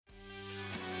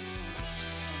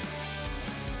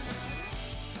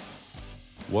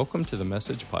Welcome to the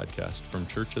Message Podcast from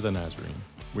Church of the Nazarene.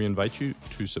 We invite you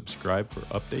to subscribe for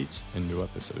updates and new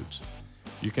episodes.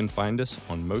 You can find us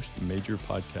on most major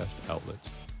podcast outlets.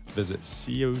 Visit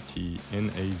cotnaz.org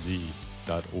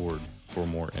for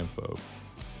more info.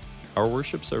 Our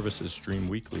worship services stream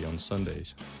weekly on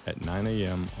Sundays at 9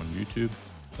 a.m. on YouTube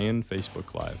and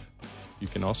Facebook Live. You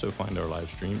can also find our live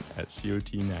stream at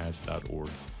cotnaz.org.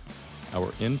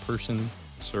 Our in-person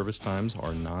service times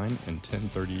are 9 and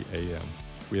 10:30 a.m.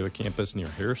 We have a campus near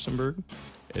Harrisonburg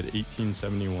at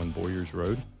 1871 Boyers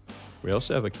Road. We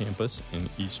also have a campus in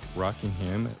East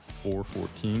Rockingham at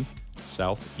 414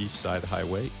 South East Side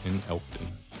Highway in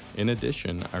Elkton. In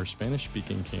addition, our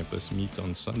Spanish-speaking campus meets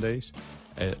on Sundays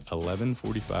at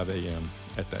 11:45 a.m.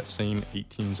 at that same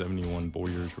 1871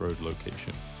 Boyers Road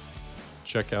location.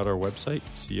 Check out our website,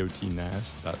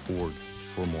 cotnaz.org,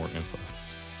 for more info.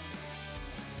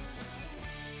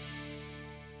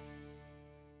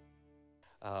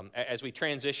 As we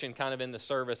transition kind of in the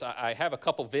service, I have a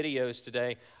couple videos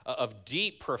today of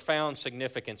deep, profound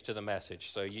significance to the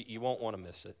message, so you won't want to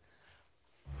miss it.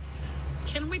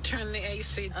 Can we turn the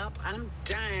AC up? I'm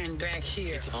dying back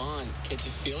here. It's on. Can't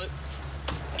you feel it?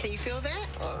 Can you feel that?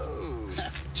 Oh.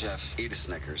 Jeff, eat a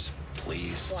Snickers,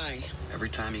 please. Why? Every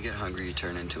time you get hungry, you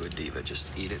turn into a diva.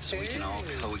 Just eat it so we can all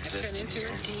coexist. I turn into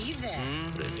a diva.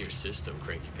 Put it in your system,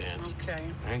 cranky pants. Okay.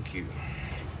 Thank you.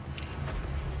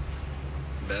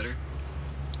 Better?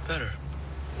 Better.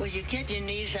 Will you get your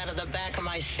knees out of the back of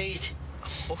my seat?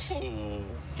 Oh.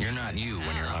 You're not you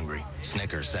when you're hungry.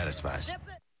 Snickers satisfies.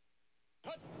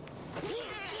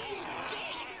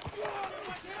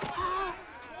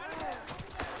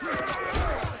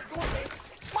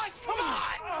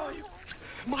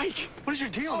 Mike, what is your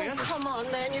deal, man? Oh, come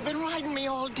on, man. You've been riding me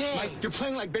all day. Mike, you're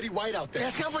playing like Betty White out there.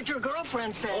 That's not what your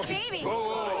girlfriend said. Baby.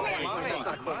 Whoa.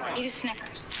 Eat a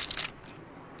Snickers.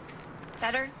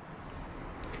 Better?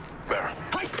 Better.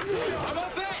 How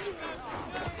about that?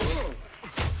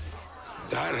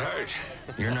 That hurt.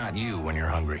 You're not you when you're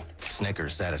hungry.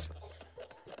 Snickers satisfies.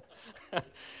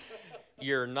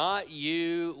 You're not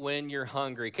you when you're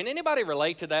hungry. Can anybody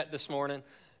relate to that this morning?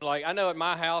 Like, I know at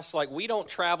my house, like, we don't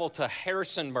travel to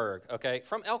Harrisonburg, okay,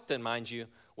 from Elkton, mind you,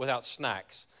 without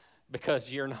snacks,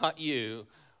 because you're not you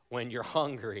when you're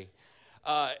hungry.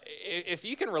 If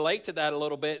you can relate to that a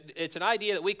little bit, it's an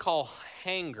idea that we call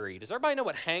hangry. Does everybody know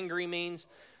what hangry means?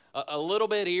 A little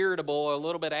bit irritable, a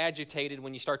little bit agitated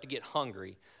when you start to get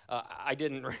hungry. I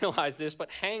didn't realize this, but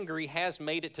hangry has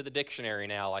made it to the dictionary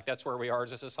now. Like, that's where we are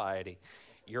as a society.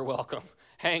 You're welcome.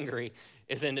 Hangry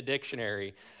is in the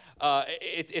dictionary.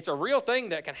 It's a real thing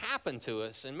that can happen to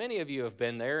us, and many of you have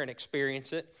been there and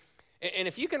experienced it. And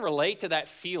if you can relate to that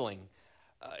feeling,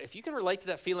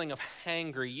 of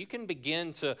hangry, you can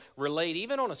begin to relate,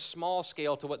 even on a small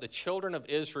scale, to what the children of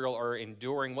Israel are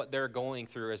enduring, what they're going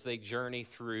through as they journey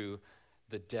through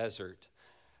the desert.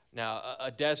 Now,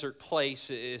 a desert place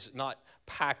is not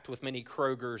packed with many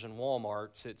Krogers and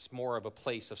Walmarts. It's more of a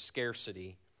place of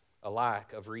scarcity, a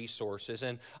lack of resources.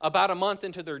 And about a month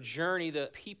into their journey,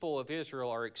 the people of Israel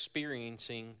are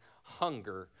experiencing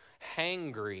hunger.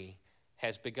 Hangry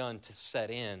has begun to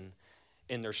set in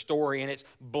their story, and it's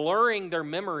blurring their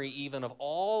memory even of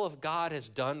all of God has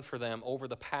done for them over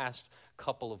the past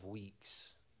couple of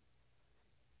weeks.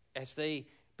 As they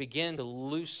begin to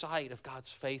lose sight of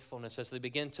God's faithfulness, as they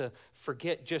begin to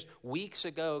forget just weeks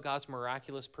ago God's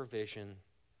miraculous provision,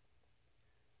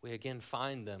 we again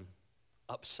find them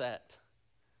upset,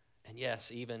 and yes,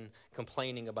 even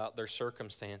complaining about their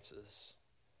circumstances.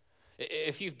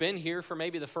 If you've been here for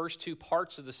maybe the first two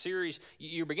parts of the series,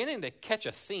 you're beginning to catch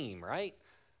a theme, right?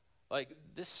 Like,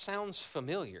 this sounds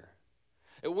familiar.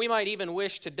 We might even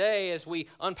wish today, as we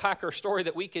unpack our story,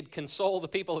 that we could console the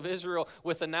people of Israel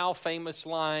with the now famous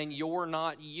line, "You're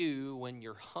not you when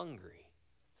you're hungry."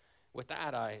 With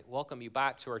that, I welcome you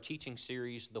back to our teaching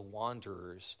series, The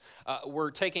Wanderers.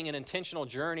 We're taking an intentional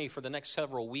journey for the next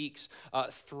several weeks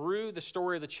through the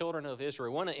story of the children of Israel.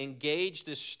 We want to engage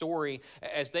this story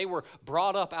as they were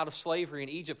brought up out of slavery in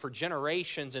Egypt for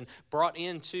generations and brought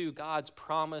into God's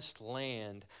promised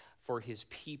land for his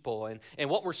people. And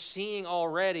what we're seeing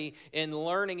already in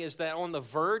learning is that on the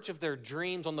verge of their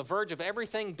dreams, on the verge of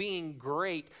everything being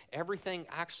great, everything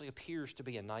actually appears to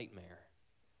be a nightmare.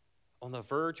 On the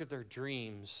verge of their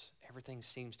dreams, everything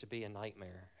seems to be a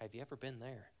nightmare. Have you ever been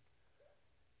there?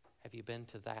 Have you been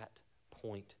to that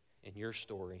point in your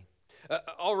story?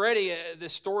 Already,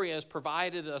 this story has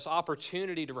provided us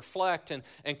opportunity to reflect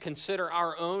and consider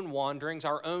our own wanderings,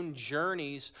 our own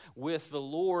journeys with the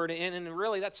Lord. And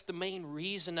really, that's the main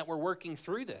reason that we're working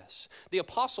through this. The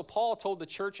Apostle Paul told the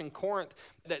church in Corinth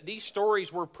that these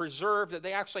stories were preserved, that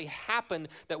they actually happened,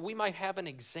 that we might have an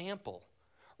example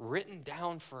written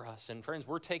down for us. And friends,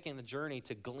 we're taking the journey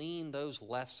to glean those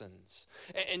lessons.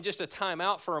 And just a time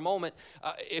out for a moment,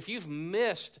 if you've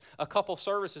missed a couple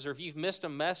services or if you've missed a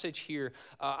message here,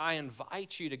 I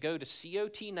invite you to go to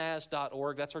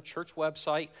cotnaz.org. That's our church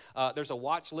website. There's a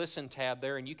watch listen tab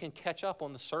there, and you can catch up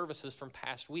on the services from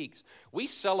past weeks. We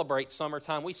celebrate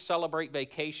summertime. We celebrate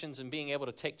vacations and being able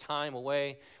to take time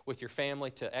away with your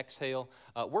family to exhale.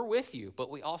 We're with you,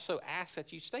 but we also ask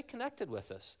that you stay connected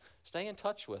with us. Stay in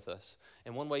touch with us.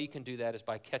 And one way you can do that is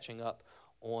by catching up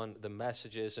on the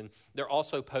messages. And they're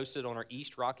also posted on our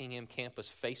East Rockingham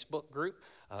campus Facebook group.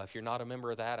 If you're not a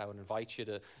member of that, I would invite you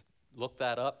to look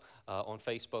that up on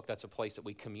Facebook. That's a place that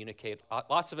we communicate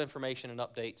lots of information and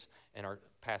updates, and our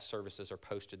past services are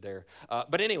posted there.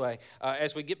 But anyway,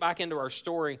 as we get back into our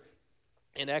story,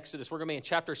 in Exodus, we're going to be in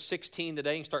chapter 16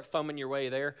 today. You can start thumbing your way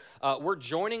there. We're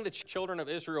joining the children of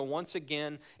Israel once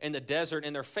again in the desert,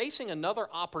 and they're facing another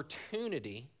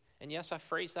opportunity, and yes, I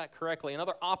phrased that correctly,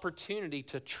 another opportunity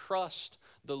to trust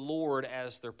the Lord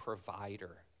as their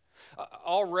provider.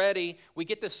 Already, we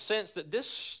get the sense that this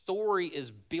story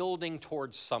is building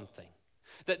towards something.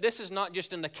 That this is not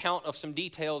just an account of some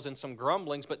details and some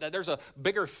grumblings, but that there's a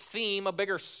bigger theme, a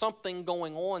bigger something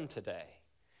going on today.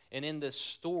 And in this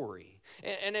story.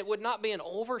 And it would not be an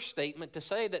overstatement to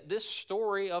say that this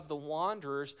story of the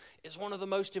Wanderers is one of the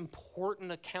most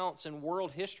important accounts in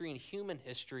world history and human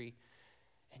history,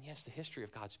 and yes, the history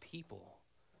of God's people.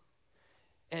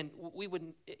 And we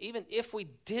would, even if we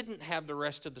didn't have the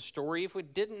rest of the story, if we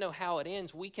didn't know how it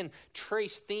ends, we can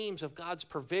trace themes of God's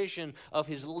provision, of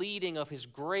his leading, of his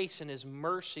grace and his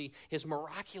mercy, his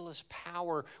miraculous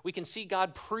power. We can see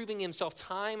God proving himself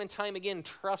time and time again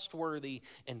trustworthy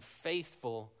and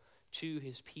faithful to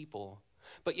his people.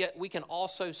 But yet we can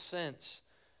also sense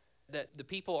that the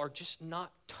people are just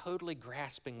not totally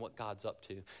grasping what God's up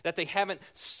to, that they haven't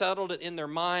settled it in their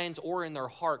minds or in their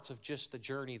hearts of just the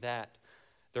journey that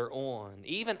they're on.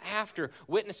 Even after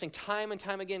witnessing time and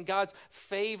time again God's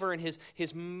favor and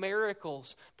his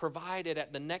miracles provided,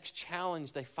 at the next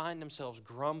challenge they find themselves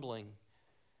grumbling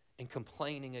and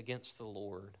complaining against the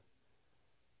Lord.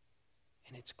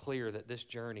 And it's clear that this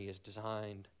journey is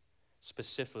designed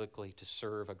specifically to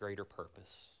serve a greater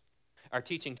purpose. Our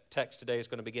teaching text today is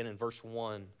going to begin in verse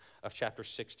 1 of chapter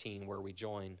 16, where we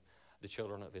join the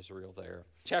children of Israel there.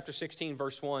 Chapter 16,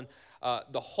 verse 1,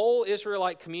 the whole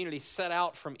Israelite community set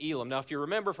out from Elim. Now, if you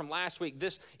remember from last week,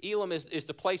 this Elim is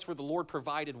the place where the Lord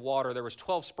provided water. There was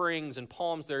 12 springs and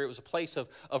palms there. It was a place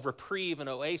of reprieve and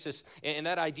oasis. And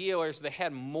that idea was they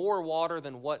had more water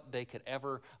than what they could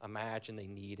ever imagine they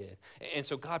needed. And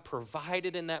so God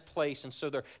provided in that place. And so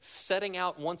they're setting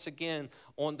out once again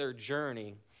on their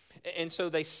journey. And so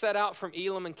they set out from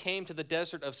Elim and came to the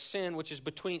desert of Sin, which is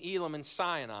between Elim and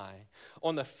Sinai,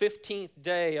 on the 15th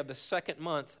day of the second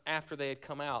month after they had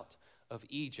come out of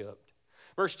Egypt.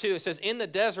 Verse 2, it says, in the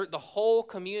desert, the whole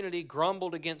community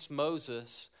grumbled against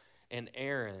Moses and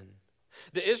Aaron.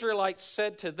 The Israelites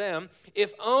said to them,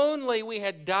 if only we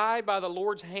had died by the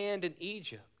Lord's hand in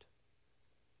Egypt.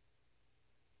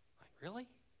 Like, really?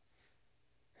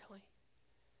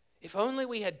 If only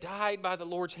we had died by the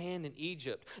Lord's hand in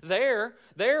Egypt. There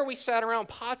we sat around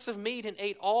pots of meat and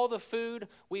ate all the food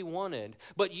we wanted.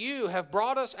 But you have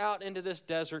brought us out into this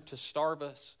desert to starve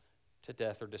us to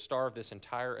death, or to starve this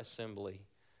entire assembly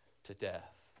to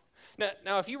death.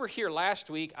 Now if you were here last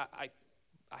week,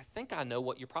 I think I know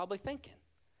what you're probably thinking.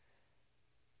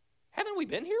 Haven't we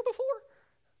been here before?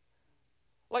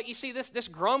 Like, you see, this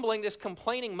grumbling, this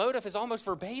complaining motive is almost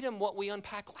verbatim what we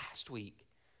unpacked last week.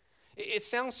 It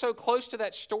sounds so close to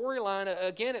that storyline.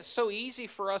 Again, it's so easy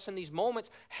for us in these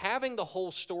moments, having the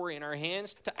whole story in our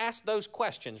hands, to ask those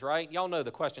questions, right? Y'all know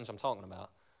the questions I'm talking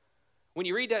about. When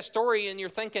you read that story and you're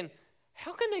thinking,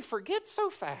 how can they forget so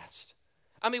fast?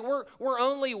 I mean, we're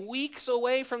only weeks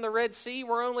away from the Red Sea.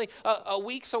 We're only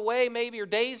weeks away, maybe, or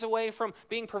days away from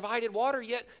being provided water,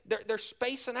 yet they're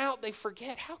spacing out. They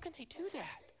forget. How can they do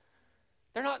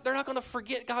that? They're not going to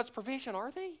forget God's provision, are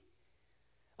they?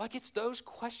 Like, it's those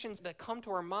questions that come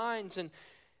to our minds, and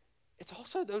it's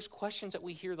also those questions that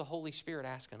we hear the Holy Spirit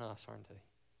asking us, aren't they?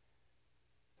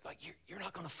 Like, you're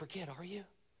not going to forget, are you?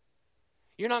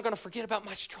 You're not going to forget about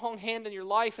my strong hand in your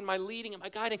life and my leading and my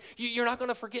guiding. You're not going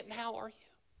to forget now, are you?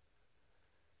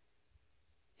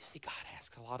 You see, God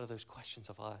asks a lot of those questions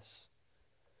of us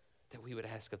that we would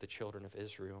ask of the children of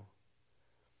Israel.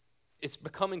 it's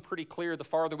becoming pretty clear the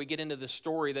farther we get into this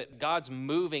story that God's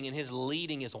moving and his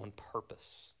leading is on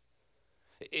purpose.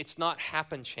 It's not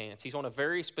happen chance. He's on a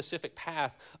very specific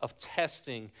path of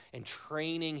testing and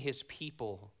training his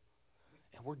people.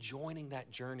 And we're joining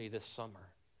that journey this summer.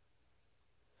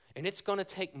 And it's going to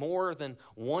take more than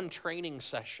one training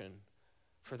session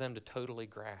for them to totally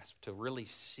grasp, to really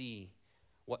see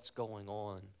what's going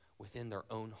on within their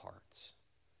own hearts.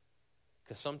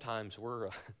 Because sometimes we're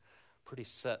pretty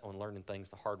set on learning things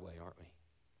the hard way, aren't we?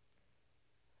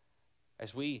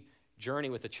 As we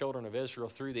journey with the children of Israel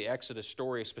through the Exodus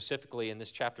story, specifically in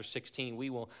this chapter 16,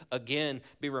 we will again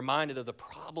be reminded of the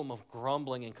problem of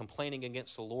grumbling and complaining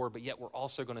against the Lord, but yet we're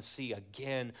also going to see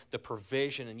again the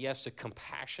provision and, yes, the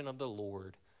compassion of the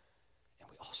Lord. And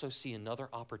we also see another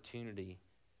opportunity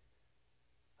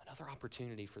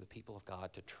for the people of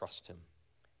God to trust him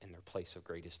in their place of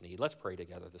greatest need. Let's pray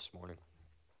together this morning.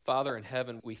 Father in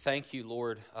heaven, we thank you,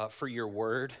 Lord, for your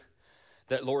word.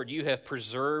 That, Lord, you have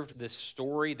preserved this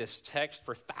story, this text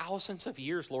for thousands of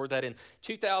years, Lord, that in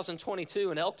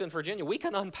 2022 in Elkton, Virginia, we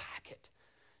can unpack it.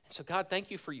 And so, God, thank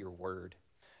you for your word.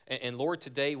 And Lord,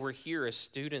 today we're here as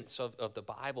students of the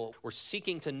Bible. We're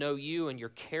seeking to know you and your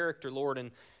character, Lord.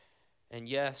 And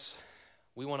yes,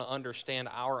 we want to understand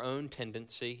our own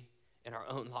tendency in our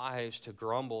own lives to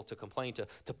grumble, to complain,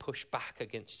 to push back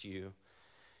against you.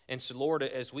 And so, Lord,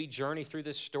 as we journey through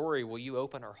this story, will you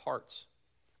open our hearts?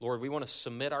 Lord, we want to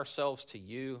submit ourselves to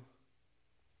you.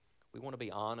 We want to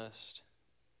be honest.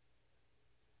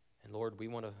 And Lord, we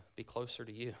want to be closer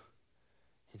to you.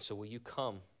 And so will you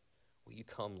come? Will you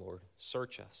come, Lord?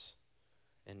 Search us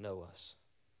and know us.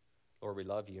 Lord, we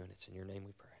love you, and it's in your name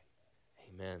we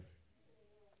pray. Amen.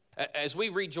 As we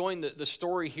rejoin the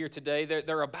story here today,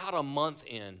 they're about a month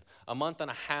in, a month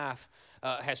and a half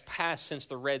has passed since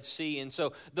the Red Sea. And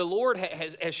so the Lord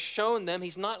has shown them,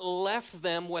 he's not left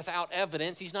them without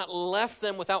evidence. He's not left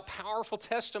them without powerful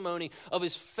testimony of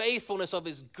his faithfulness, of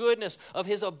his goodness, of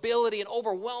his ability and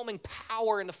overwhelming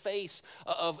power in the face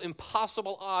of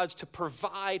impossible odds to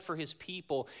provide for his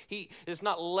people. He has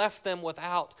not left them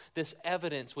without this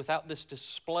evidence, without this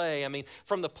display. I mean,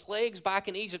 from the plagues back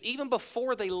in Egypt, even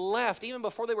before they left, even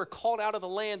before they were called out of the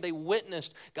land, they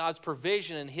witnessed God's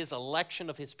provision and his election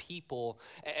of his people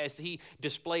as he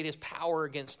displayed his power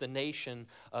against the nation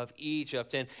of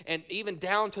Egypt. And even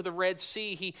down to the Red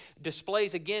Sea, he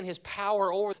displays again his power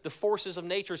over the forces of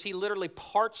nature. He literally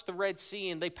parts the Red Sea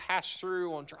and they pass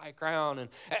through on dry ground. And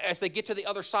as they get to the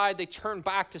other side, they turn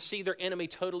back to see their enemy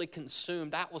totally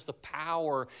consumed. That was the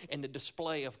power and the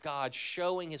display of God,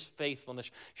 showing his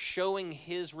faithfulness, showing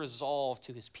his resolve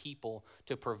to his people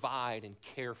to provide and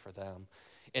care for them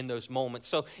in those moments.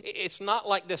 So it's not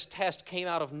like this test came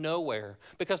out of nowhere,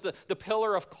 because the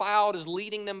pillar of cloud is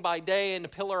leading them by day and the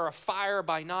pillar of fire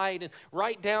by night, and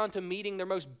right down to meeting their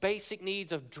most basic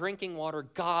needs of drinking water,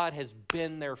 God has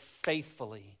been there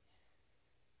faithfully.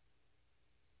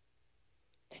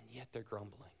 And yet they're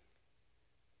grumbling.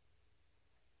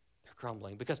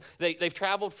 Grumbling because they've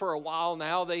traveled for a while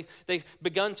now. They've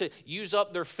begun to use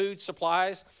up their food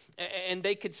supplies, and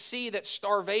they could see that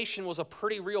starvation was a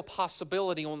pretty real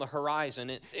possibility on the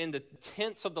horizon. In the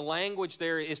tense of the language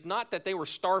there is not that they were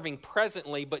starving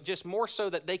presently, but just more so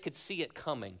that they could see it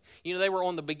coming. You know, they were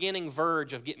on the beginning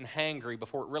verge of getting hangry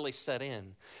before it really set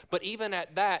in. But even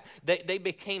at that, they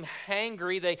became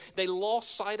hangry. They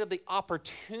lost sight of the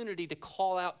opportunity to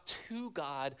call out to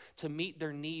God to meet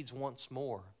their needs once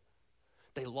more.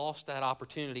 They lost that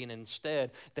opportunity, and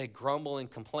instead they grumble and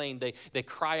complain. They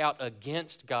cry out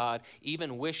against God,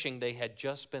 even wishing they had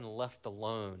just been left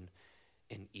alone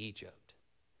in Egypt.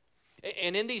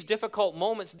 And in these difficult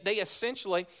moments, they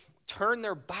essentially turn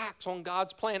their backs on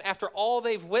God's plan after all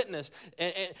they've witnessed.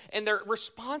 And their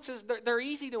responses, they're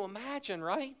easy to imagine,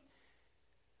 right?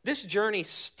 This journey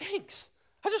stinks.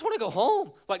 I just want to go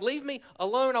home. Like, leave me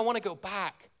alone. I want to go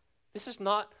back. This is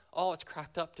not all it's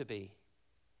cracked up to be.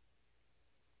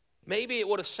 Maybe it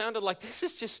would have sounded like, this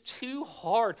is just too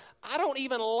hard. I don't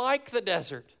even like the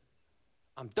desert.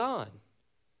 I'm done.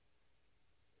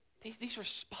 These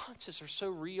responses are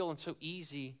so real and so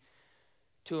easy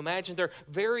to imagine. They're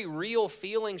very real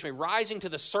feelings rising to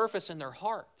the surface in their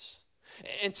hearts.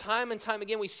 And time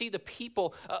again, we see the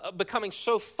people becoming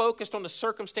so focused on the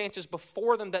circumstances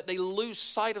before them that they lose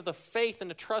sight of the faith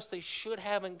and the trust they should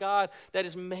have in God that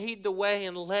has made the way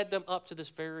and led them up to this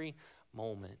very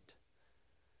moment.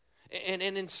 And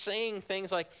in saying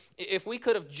things like, if we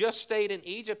could have just stayed in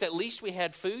Egypt, at least we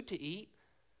had food to eat.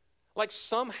 Like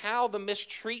somehow the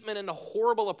mistreatment and the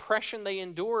horrible oppression they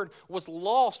endured was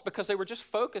lost because they were just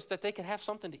focused that they could have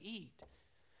something to eat.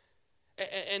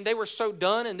 And they were so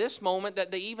done in this moment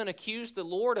that they even accused the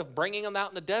Lord of bringing them out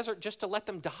in the desert just to let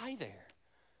them die there.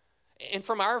 And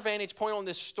from our vantage point on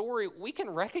this story, we can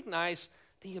recognize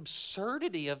the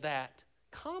absurdity of that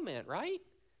comment, right?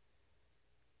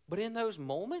 But in those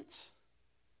moments,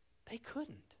 they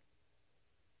couldn't.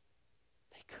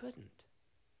 They couldn't.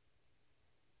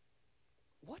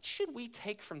 What should we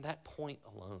take from that point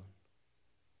alone?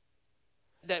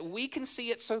 That we can see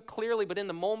it so clearly, but in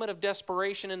the moment of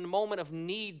desperation, in the moment of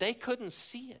need, they couldn't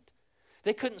see it.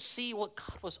 They couldn't see what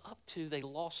God was up to. They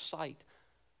lost sight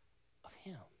of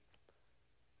Him.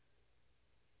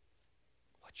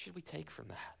 What should we take from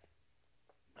that?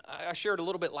 I shared a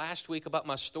little bit last week about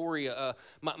my story,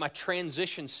 my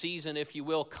transition season, if you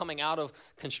will, coming out of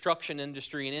construction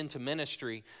industry and into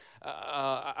ministry.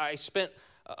 I spent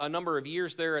a number of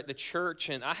years there at the church,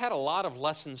 and I had a lot of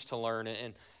lessons to learn,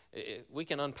 and we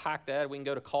can unpack that. We can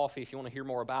go to coffee if you want to hear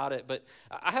more about it. But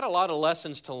I had a lot of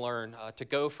lessons to learn, to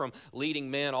go from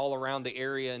leading men all around the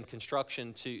area in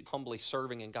construction to humbly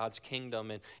serving in God's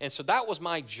kingdom. And so that was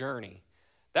my journey.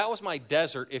 That was my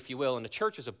desert, if you will. And the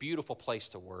church is a beautiful place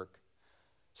to work.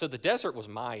 So the desert was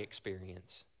my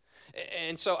experience.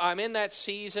 And so I'm in that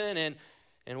season, and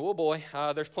oh boy,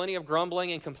 there's plenty of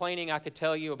grumbling and complaining I could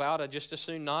tell you about. I'd just as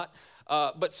soon not.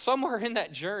 But somewhere in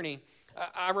that journey,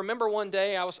 I remember one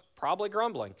day I was probably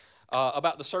grumbling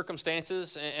about the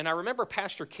circumstances, and I remember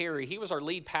Pastor Carey. He was our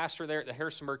lead pastor there at the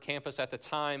Harrisonburg campus at the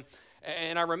time,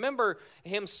 and I remember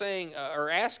him saying or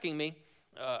asking me,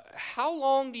 how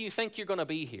long do you think you're going to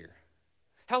be here?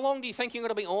 How long do you think you're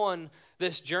going to be on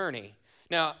this journey?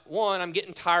 Now, one, I'm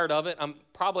getting tired of it. I'm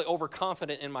probably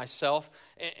overconfident in myself,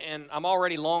 and I'm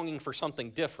already longing for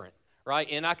something different, right?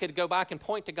 And I could go back and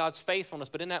point to God's faithfulness,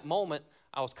 but in that moment,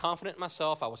 I was confident in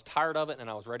myself, I was tired of it, and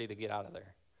I was ready to get out of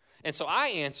there. And so I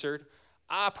answered,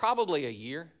 probably a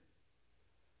year.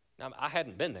 Now, I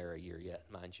hadn't been there a year yet,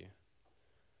 mind you.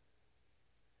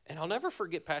 And I'll never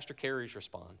forget Pastor Carey's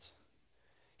response.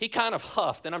 He kind of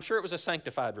huffed, and I'm sure it was a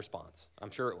sanctified response.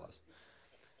 I'm sure it was.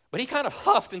 But he kind of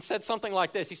huffed and said something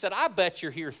like this. He said, I bet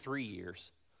you're here 3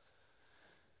 years.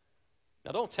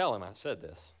 Now, don't tell him I said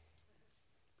this.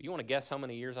 You want to guess how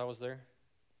many years I was there?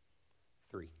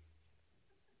 3.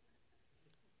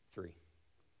 3.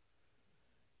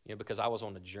 Because I was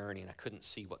on a journey and I couldn't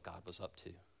see what God was up to.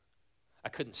 I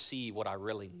couldn't see what I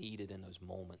really needed in those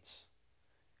moments.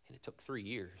 And it took 3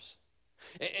 years.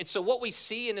 And so what we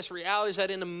see in this reality is that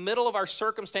in the middle of our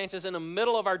circumstances, in the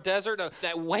middle of our desert,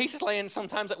 that wasteland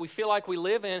sometimes that we feel like we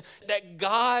live in, that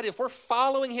God, if we're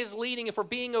following His leading, if we're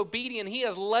being obedient, He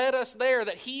has led us there,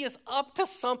 that He is up to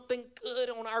something good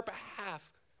on our behalf.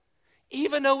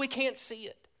 Even though we can't see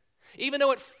it, even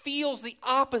though it feels the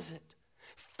opposite,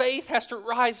 faith has to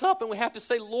rise up and we have to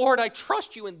say, Lord, I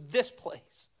trust You in this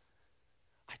place.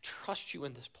 I trust You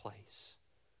in this place.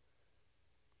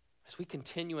 As we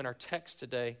continue in our text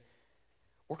today,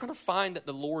 we're going to find that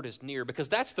the Lord is near, because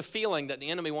that's the feeling that the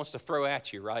enemy wants to throw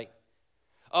at you, right?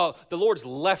 Oh, the Lord's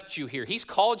left you here. He's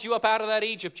called you up out of that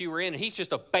Egypt you were in, and He's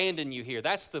just abandoned you here.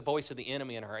 That's the voice of the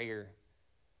enemy in our ear.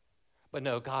 But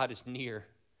no, God is near,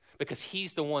 because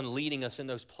He's the one leading us in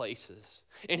those places.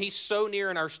 And He's so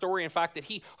near in our story, in fact, that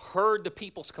He heard the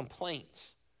people's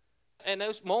complaints. And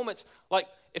those moments, like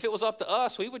if it was up to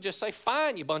us, we would just say,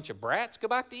 fine, you bunch of brats, go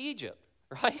back to Egypt.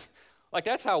 Right? Like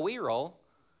that's how we roll.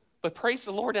 But praise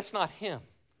the Lord, that's not Him.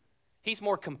 He's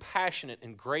more compassionate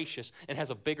and gracious and has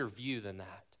a bigger view than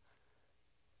that.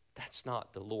 That's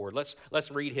not the Lord. Let's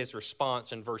read His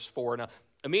response in verse 4. Now,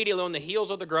 immediately on the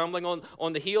heels of the grumbling,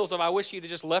 on the heels of, I wish You'd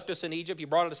have just left us in Egypt, You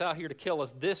brought us out here to kill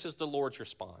us. This is the Lord's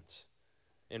response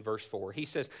in verse 4. He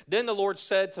says, Then the Lord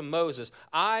said to Moses,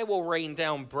 I will rain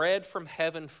down bread from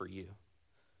heaven for you.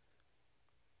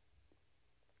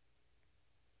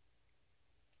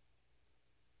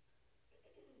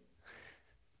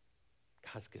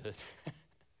 God's good.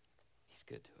 He's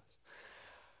good to us.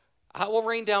 I will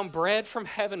rain down bread from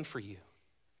heaven for you.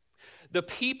 The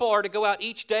people are to go out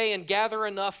each day and gather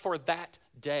enough for that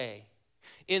day.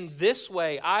 In this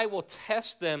way, I will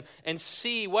test them and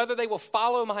see whether they will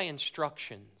follow my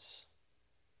instructions.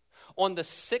 On the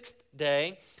 6th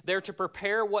day, they're to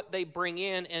prepare what they bring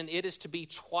in, and it is to be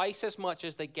twice as much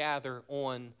as they gather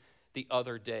on the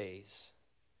other days.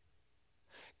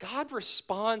 God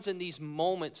responds in these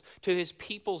moments to His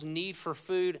people's need for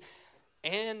food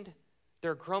and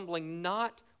their grumbling,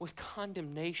 not with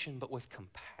condemnation, but with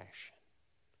compassion.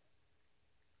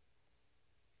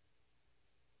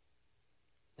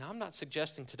 Now, I'm not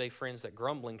suggesting today, friends, that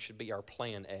grumbling should be our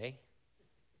plan A.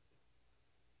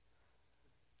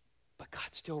 But God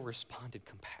still responded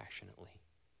compassionately.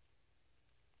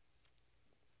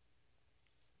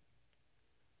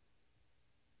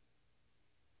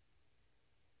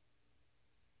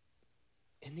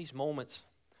 In these moments,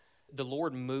 the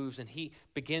Lord moves and he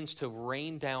begins to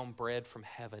rain down bread from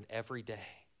heaven every day.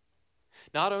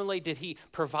 Not only did he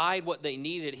provide what they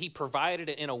needed, he provided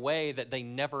it in a way that they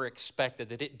never expected,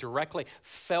 that it directly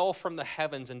fell from the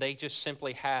heavens and they just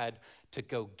simply had to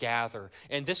go gather.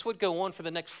 And this would go on for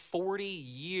the next 40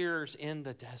 years in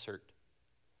the desert.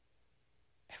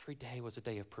 Every day was a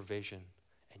day of provision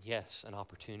and, yes, an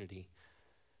opportunity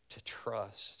to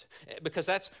trust. Because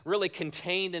that's really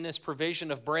contained in this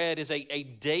provision of bread is a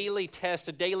daily test,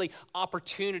 a daily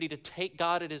opportunity to take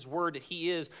God at his word that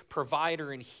he is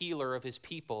provider and healer of his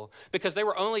people. Because they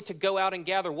were only to go out and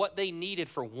gather what they needed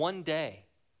for one day.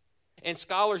 And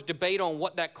scholars debate on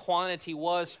what that quantity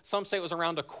was. Some say it was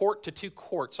around a quart to 2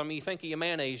 quarts. I mean, you think of your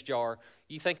mayonnaise jar.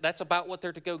 You think that's about what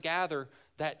they're to go gather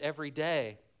that every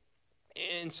day.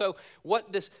 And so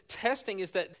what this testing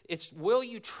is that it's, will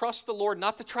you trust the Lord,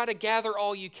 not to try to gather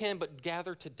all you can, but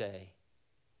gather today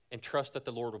and trust that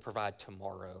the Lord will provide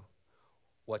tomorrow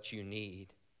what you need.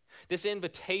 This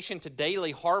invitation to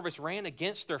daily harvest ran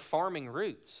against their farming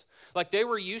roots. Like they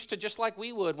were used to, just like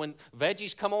we would, when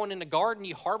veggies come on in the garden,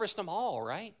 you harvest them all,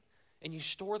 right? And you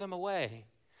store them away.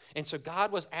 And so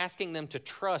God was asking them to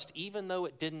trust even though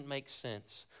it didn't make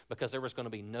sense, because there was going to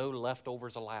be no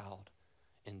leftovers allowed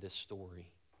in this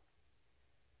story.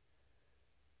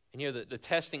 And the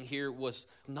testing here was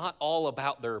not all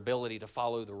about their ability to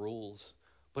follow the rules,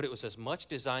 but it was as much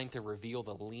designed to reveal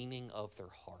the leaning of their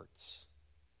hearts.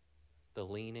 The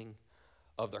leaning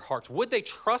of their hearts. Would they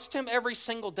trust him every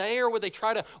single day, or would they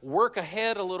try to work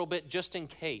ahead a little bit just in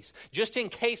case? Just in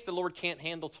case the Lord can't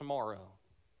handle tomorrow.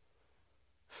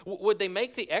 Would they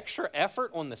make the extra effort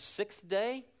on the 6th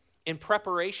day in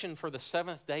preparation for the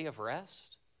 7th day of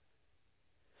rest?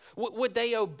 Would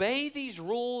they obey these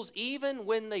rules even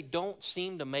when they don't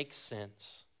seem to make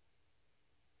sense?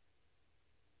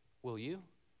 Will you?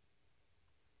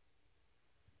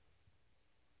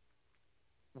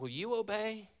 Will you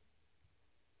obey?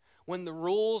 When the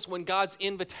rules, when God's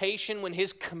invitation, when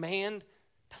his command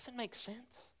doesn't make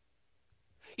sense?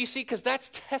 You see, because that's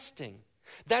testing.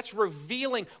 That's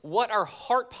revealing what our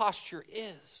heart posture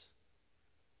is.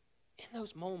 In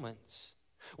those moments,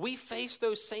 we face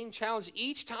those same challenges.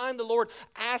 Each time the Lord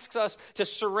asks us to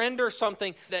surrender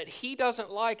something that he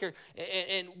doesn't like,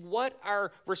 and what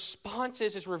our response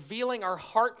is revealing our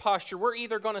heart posture. We're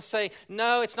either going to say,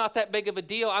 no, it's not that big of a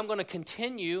deal, I'm going to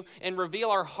continue, and reveal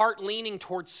our heart leaning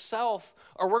towards self,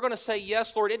 or we're going to say,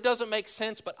 yes, Lord, it doesn't make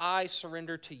sense, but I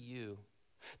surrender to you.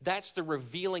 That's the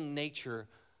revealing nature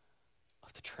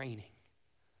of the training,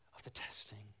 of the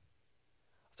testing.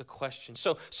 The question.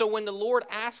 So when the Lord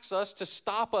asks us to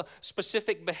stop a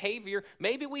specific behavior,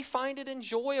 maybe we find it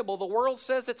enjoyable. The world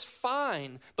says it's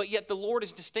fine, but yet the Lord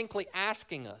is distinctly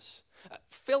asking us.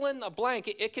 Fill in a blank.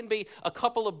 It can be a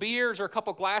couple of beers or a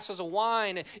couple glasses of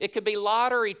wine. It could be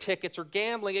lottery tickets or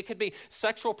gambling. It could be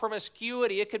sexual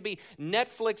promiscuity. It could be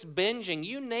Netflix binging.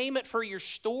 You name it for your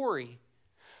story.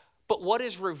 But what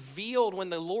is revealed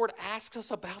when the Lord asks us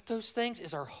about those things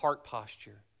is our heart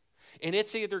posture. And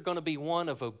it's either going to be one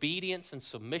of obedience and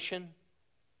submission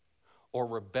or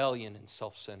rebellion and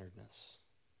self-centeredness.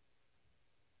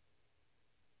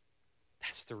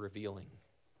 That's the revealing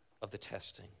of the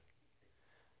testing.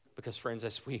 Because, friends,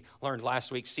 as we learned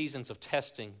last week, seasons of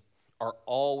testing are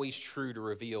always true to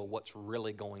reveal what's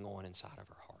really going on inside of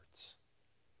our hearts.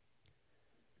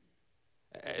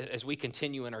 As we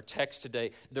continue in our text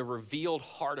today, the revealed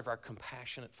heart of our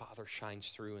compassionate Father shines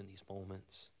through in these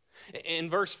moments. In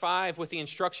verse 5, with the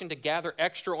instruction to gather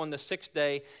extra on the 6th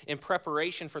day in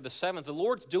preparation for the 7th, the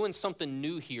Lord's doing something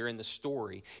new here in the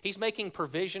story. He's making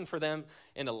provision for them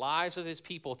in the lives of his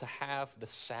people to have the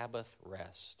Sabbath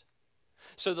rest.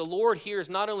 So the Lord here is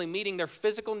not only meeting their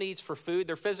physical needs for food,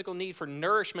 their physical need for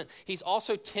nourishment, he's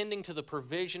also tending to the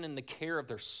provision and the care of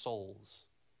their souls.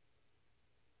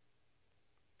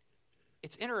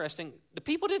 It's interesting, the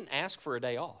people didn't ask for a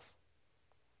day off.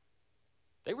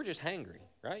 They were just hangry,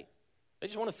 right? They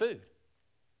just wanted food.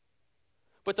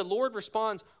 But the Lord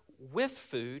responds with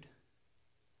food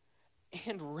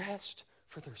and rest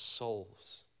for their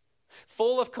souls.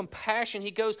 Full of compassion,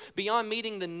 he goes beyond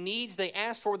meeting the needs they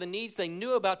asked for, the needs they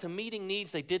knew about, to meeting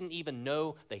needs they didn't even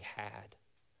know they had.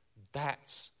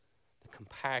 That's the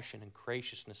compassion and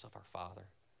graciousness of our Father.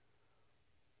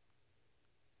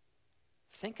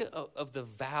 Think of the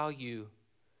value,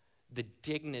 the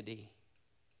dignity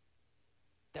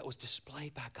that was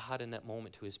displayed by God in that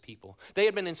moment to his people. They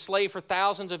had been enslaved for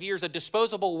thousands of years, a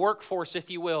disposable workforce, if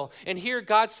you will. And here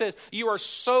God says, you are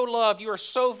so loved, you are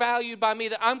so valued by me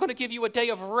that I'm going to give you a day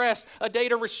of rest, a day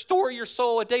to restore your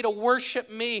soul, a day to worship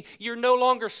me. You're no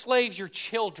longer slaves, you're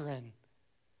children.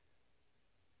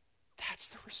 that's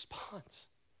the response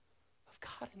of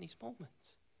God in these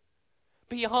moments.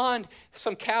 Beyond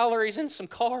some calories and some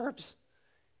carbs,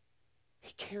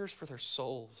 he cares for their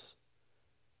souls.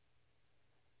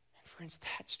 And friends,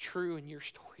 that's true in your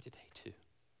story today too.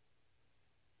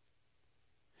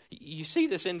 You see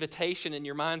this invitation and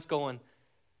your mind's going,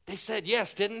 they said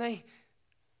yes, didn't they?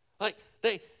 Like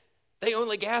they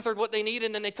only gathered what they needed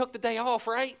and then they took the day off,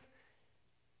 right?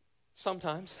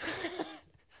 Sometimes.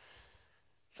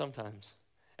 Sometimes.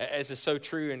 As is so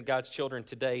true in God's children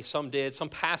today, some did, some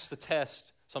passed the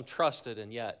test, some trusted,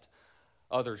 and yet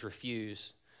others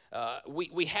refused.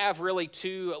 We have really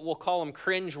two, we'll call them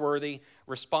cringeworthy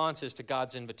responses to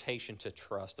God's invitation to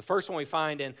trust. The first one we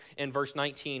find in verse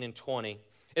 19 and 20.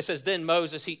 It says, then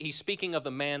Moses, he's speaking of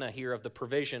the manna here, of the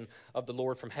provision of the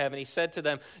Lord from heaven. He said to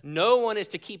them, no one is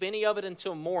to keep any of it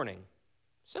until morning.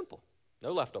 Simple,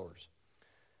 no leftovers.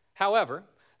 However,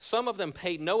 some of them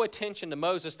paid no attention to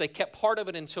Moses. They kept part of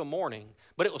it until morning,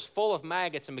 but it was full of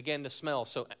maggots and began to smell,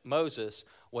 so Moses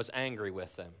was angry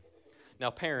with them.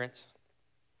 Now, parents,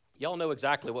 y'all know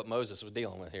exactly what Moses was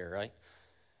dealing with here, right?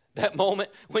 That moment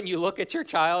when you look at your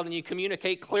child and you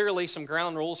communicate clearly some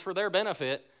ground rules for their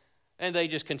benefit, and they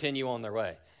just continue on their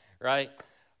way, right?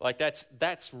 Like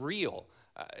that's real.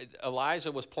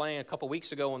 Eliza was playing a couple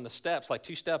weeks ago on the steps, like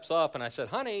 2 steps up, and I said,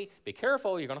 honey, be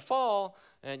careful, you're going to fall.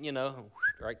 And,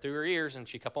 right through her ears, and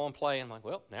she kept on playing. I'm like,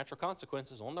 well, natural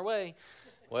consequences on their way.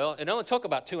 Well, it only took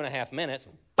about 2.5 minutes.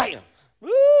 Bam!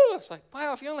 Woo! It's like,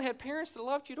 wow, if you only had parents that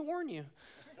loved you to warn you,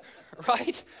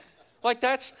 right? Like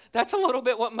that's a little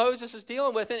bit what Moses is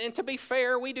dealing with. And to be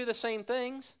fair, we do the same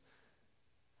things.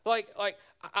 Like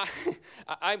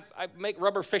I make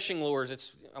rubber fishing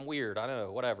lures. I'm weird. I don't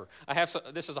know. Whatever.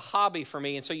 This is a hobby for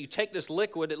me. And so you take this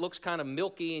liquid. It looks kind of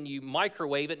milky, and you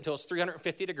microwave it until it's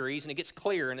 350 degrees, and it gets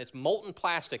clear, and it's molten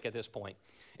plastic at this point.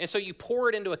 And so you pour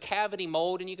it into a cavity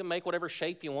mold, and you can make whatever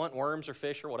shape you want, worms or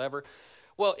fish or whatever.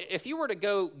 Well, if you were to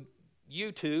go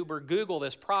YouTube or Google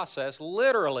this process,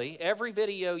 literally every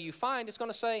video you find is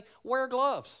going to say, wear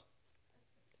gloves.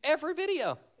 Every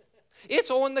video.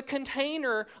 It's on the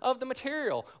container of the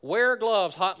material. Wear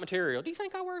gloves, hot material. Do you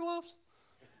think I wear gloves?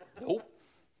 Nope.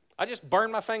 I just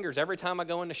burn my fingers every time I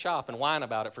go in the shop and whine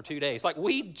about it for 2 days. Like,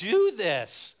 we do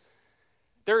this.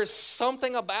 There is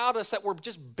something about us that we're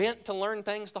just bent to learn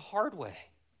things the hard way.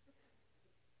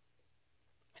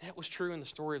 And that was true in the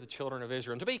story of the children of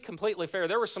Israel. And to be completely fair,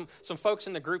 there were some folks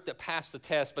in the group that passed the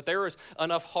test, but there was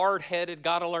enough hard-headed,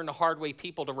 gotta-learn-the-hard-way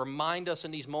people to remind us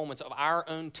in these moments of our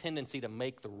own tendency to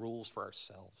make the rules for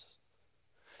ourselves,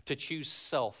 to choose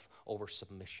self over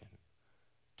submission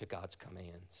to God's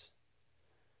commands.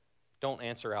 Don't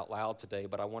answer out loud today,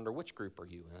 but I wonder, which group are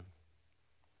you in?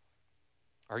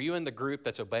 Are you in the group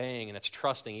that's obeying and it's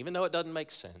trusting, even though it doesn't make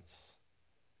sense?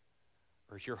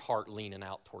 Or is your heart leaning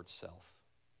out towards self?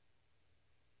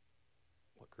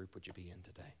 What group would you be in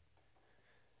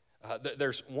today?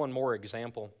 There's one more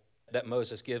example that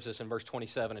Moses gives us in verse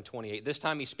 27 and 28. This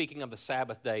time he's speaking of the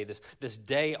Sabbath day, this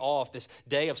day off, this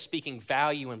day of speaking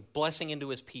value and blessing into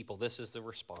his people. This is the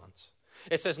response.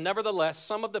 It says, nevertheless,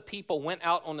 some of the people went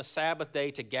out on the Sabbath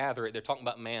day to gather it. They're talking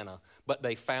about manna, but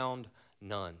they found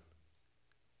none.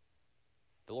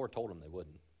 The Lord told them they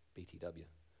wouldn't. BTW.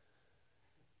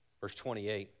 Verse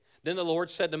 28. Then the Lord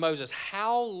said to Moses,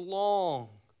 How long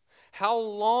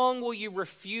will you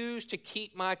refuse to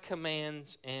keep my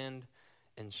commands and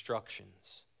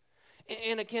instructions?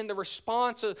 And again, the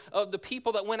response of the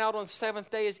people that went out on the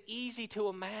seventh day is easy to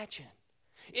imagine.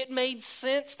 It made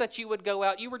sense that you would go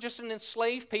out. You were just an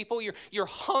enslaved people. You're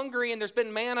hungry, and there's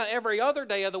been manna every other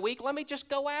day of the week. Let me just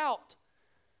go out.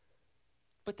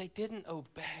 But they didn't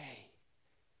obey.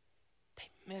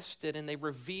 They missed it, and they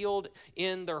revealed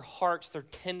in their hearts their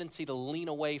tendency to lean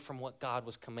away from what God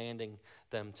was commanding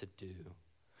them to do.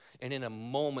 And in a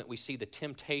moment, we see the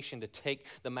temptation to take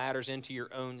the matters into your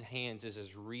own hands is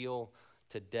as real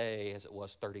today as it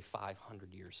was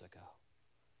 3,500 years ago.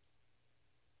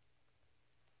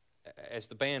 As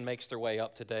the band makes their way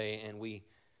up today and we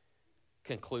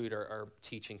conclude our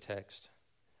teaching text,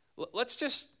 let's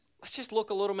just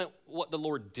look a little bit what the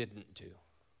Lord didn't do.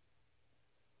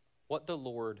 What the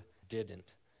Lord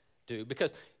didn't do.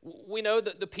 Because we know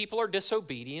that the people are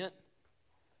disobedient.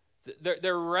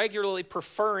 They're regularly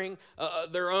preferring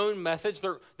their own methods,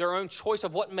 their own choice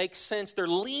of what makes sense. They're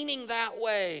leaning that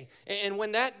way. And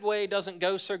when that way doesn't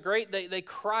go so great, they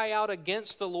cry out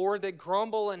against the Lord. They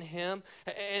grumble in Him.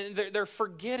 And they're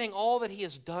forgetting all that He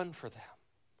has done for them.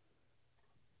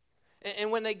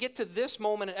 And when they get to this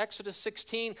moment in Exodus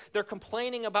 16, they're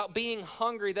complaining about being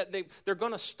hungry, that they're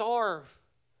going to starve.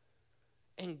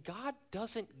 And God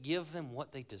doesn't give them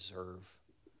what they deserve.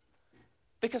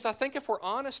 Because I think if we're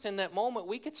honest in that moment,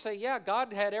 we could say, yeah,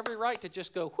 God had every right to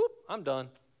just go, whoop, I'm done.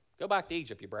 Go back to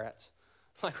Egypt, you brats.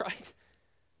 Like, right?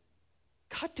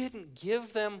 God didn't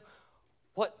give them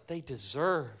what they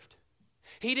deserved.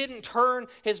 He didn't turn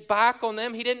his back on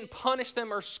them. He didn't punish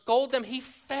them or scold them. He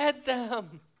fed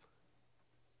them.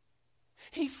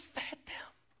 He fed them.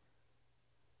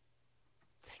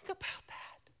 Think about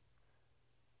that.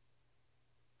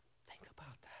 Think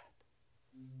about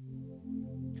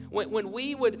that. When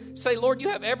we would say, Lord, you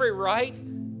have every right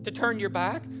to turn your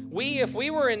back, if we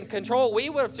were in control, we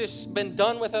would have just been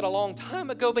done with it a long time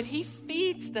ago, but he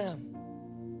feeds them.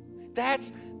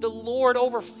 That's the Lord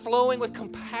overflowing with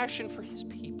compassion for his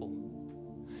people.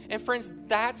 And friends,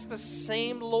 that's the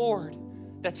same Lord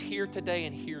that's here today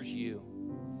and hears you.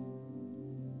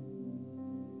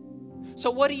 So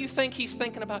what do you think he's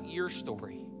thinking about your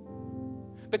story?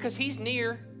 Because he's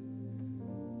near,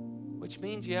 which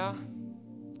means, yeah,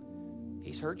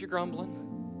 he's heard your grumbling.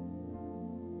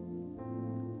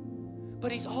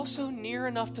 But he's also near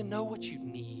enough to know what you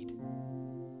need.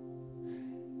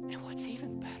 And what's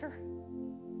even better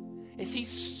is he's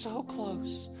so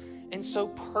close and so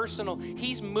personal.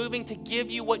 He's moving to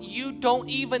give you what you don't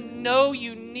even know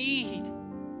you need.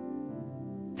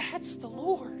 That's the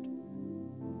Lord.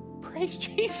 Praise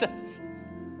Jesus.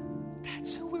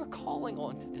 That's who we're calling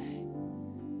on today.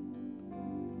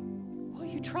 Will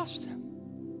you trust him?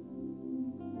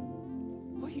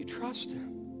 Will you trust him?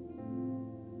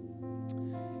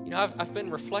 You know, I've been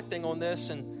reflecting on this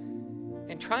and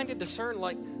trying to discern,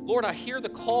 like, Lord, I hear the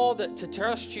call to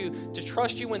trust you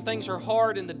when things are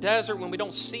hard in the desert, when we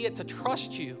don't see it, to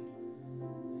trust you.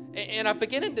 And I'm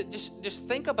beginning to just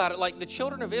think about it, like the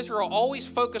children of Israel always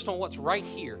focused on what's right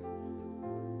here.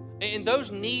 And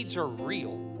those needs are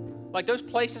real. Like those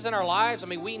places in our lives, I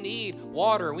mean, we need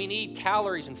water, we need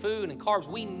calories and food and carbs.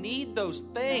 We need those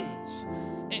things.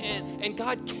 And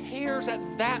God cares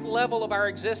at that level of our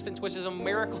existence, which is a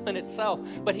miracle in itself.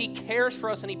 But he cares for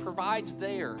us and he provides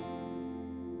there.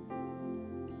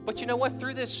 But you know what?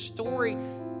 Through this story,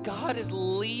 God is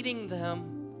leading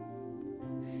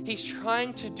them. He's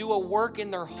trying to do a work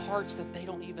in their hearts that they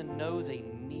don't even know they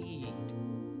need.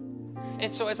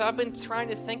 And so as I've been trying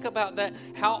to think about that,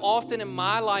 how often in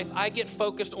my life I get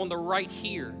focused on the right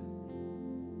here.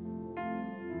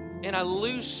 And I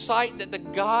lose sight that the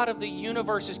God of the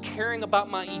universe is caring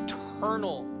about my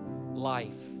eternal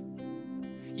life.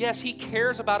 Yes, he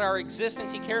cares about our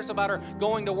existence. He cares about our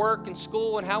going to work and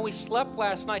school and how we slept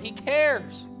last night. He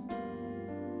cares.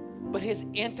 But his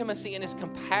intimacy and his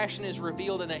compassion is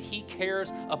revealed in that he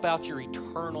cares about your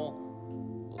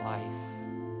eternal life.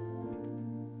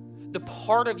 The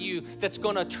part of you that's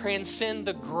going to transcend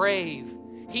the grave,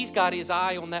 he's got his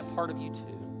eye on that part of you too.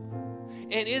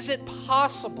 And is it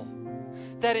possible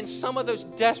that in some of those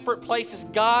desperate places,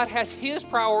 God has his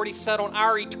priorities set on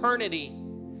our eternity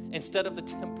instead of the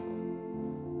temporal?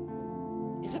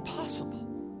 Is it possible?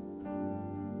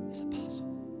 Is it possible?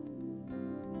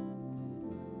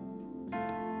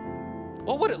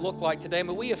 What would it look like today? I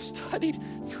mean, we have studied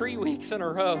 3 weeks in a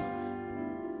row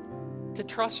to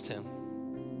trust him.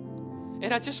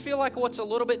 And I just feel like what's a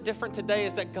little bit different today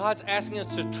is that God's asking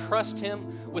us to trust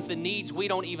him with the needs we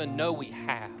don't even know we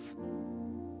have.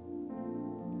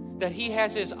 That he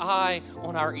has his eye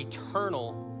on our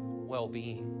eternal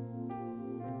well-being.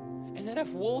 And that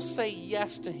if we'll say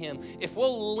yes to him, if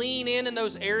we'll lean in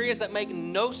those areas that make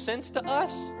no sense to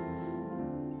us,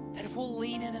 that if we'll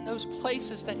lean in those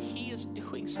places, that he is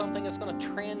doing something that's going to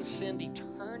transcend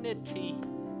eternity.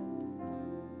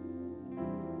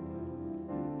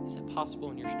 Is it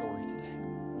possible in your story today?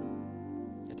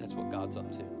 That that's what God's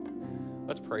up to.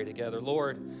 Let's pray together.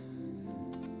 Lord,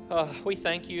 we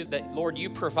thank you that, Lord, you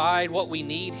provide what we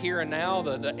need here and now,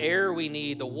 the air we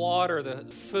need, the water, the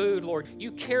food, Lord.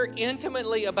 You care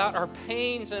intimately about our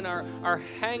pains and our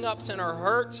hang-ups and our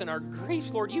hurts and our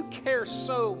griefs, Lord. You care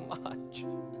so much.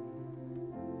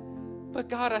 But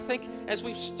God, I think as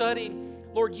we've studied,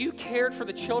 Lord, you cared for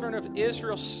the children of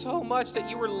Israel so much that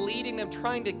you were leading them,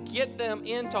 trying to get them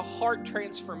into heart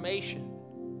transformation,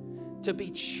 to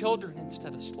be children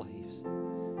instead of slaves.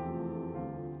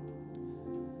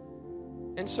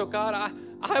 And so, God,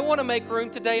 I want to make room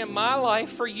today in my life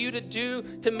for you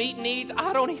to meet needs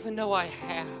I don't even know I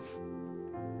have.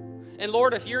 And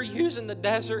Lord, if you're using the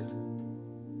desert,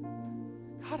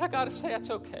 God, I got to say that's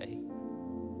okay.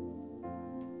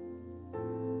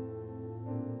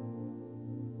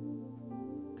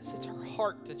 Because it's our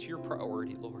heart that's your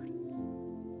priority, Lord.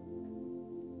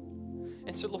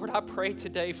 And so, Lord, I pray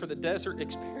today for the desert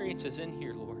experiences in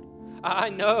here, Lord. I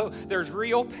know there's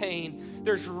real pain,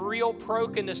 there's real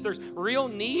brokenness, there's real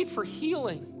need for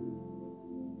healing.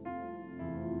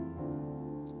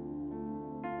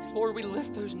 Lord, we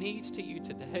lift those needs to you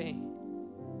today.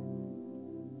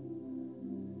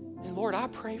 And Lord, I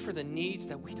pray for the needs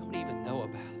that we don't even know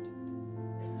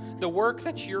about. The work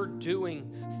that you're doing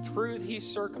through these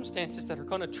circumstances that are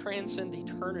going to transcend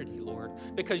eternity, Lord,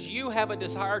 because you have a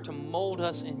desire to mold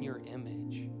us in your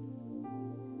image.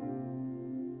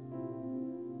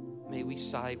 May we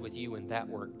side with you in that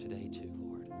work today too,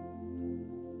 Lord.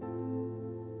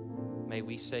 May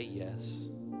we say yes,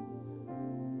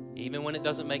 even when it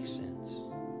doesn't make sense.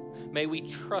 May we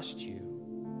trust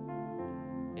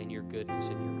you in your goodness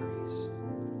and your grace.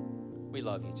 We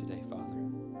love you today, Father,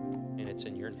 and it's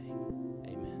in your name.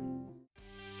 Amen.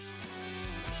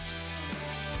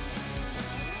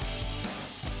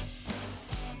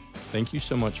 Thank you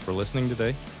so much for listening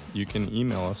today. You can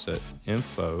email us at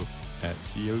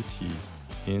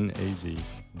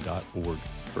info@cotnaz.org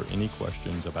for any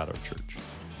questions about our church.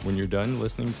 When you're done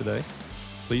listening today,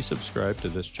 please subscribe to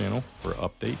this channel for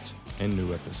updates and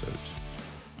new episodes.